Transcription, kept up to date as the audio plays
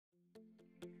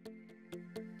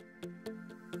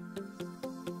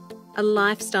A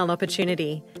lifestyle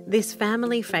opportunity, this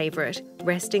family favourite,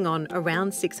 resting on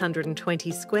around 620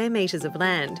 square metres of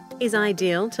land, is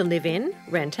ideal to live in,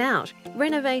 rent out,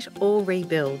 renovate or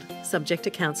rebuild, subject to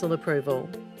council approval.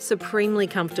 Supremely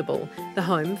comfortable, the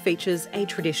home features a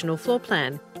traditional floor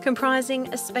plan,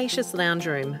 comprising a spacious lounge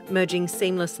room, merging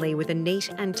seamlessly with a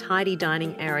neat and tidy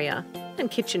dining area, and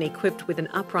kitchen equipped with an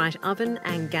upright oven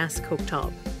and gas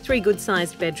cooktop. 3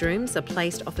 good-sized bedrooms are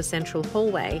placed off a central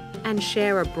hallway and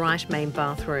share a bright main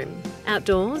bathroom.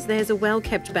 Outdoors, there's a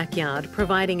well-kept backyard,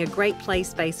 providing a great play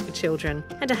space for children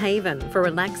and a haven for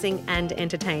relaxing and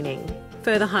entertaining.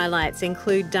 Further highlights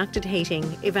include ducted heating,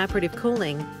 evaporative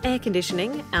cooling, air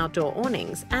conditioning, outdoor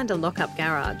awnings and a lock-up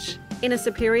garage. In a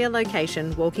superior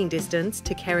location, walking distance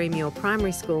to Kerrimuir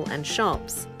Primary School and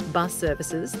shops, bus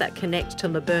services that connect to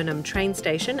Laburnum train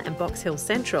station and Box Hill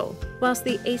Central, whilst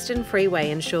the Eastern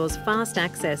Freeway ensures fast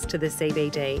access to the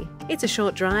CBD. It's a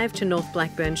short drive to North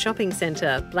Blackburn Shopping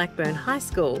Centre, Blackburn High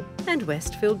School and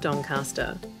Westfield,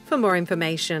 Doncaster. For more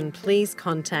information, please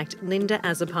contact Linda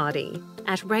Azzopardi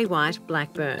at Ray White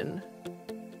Blackburn.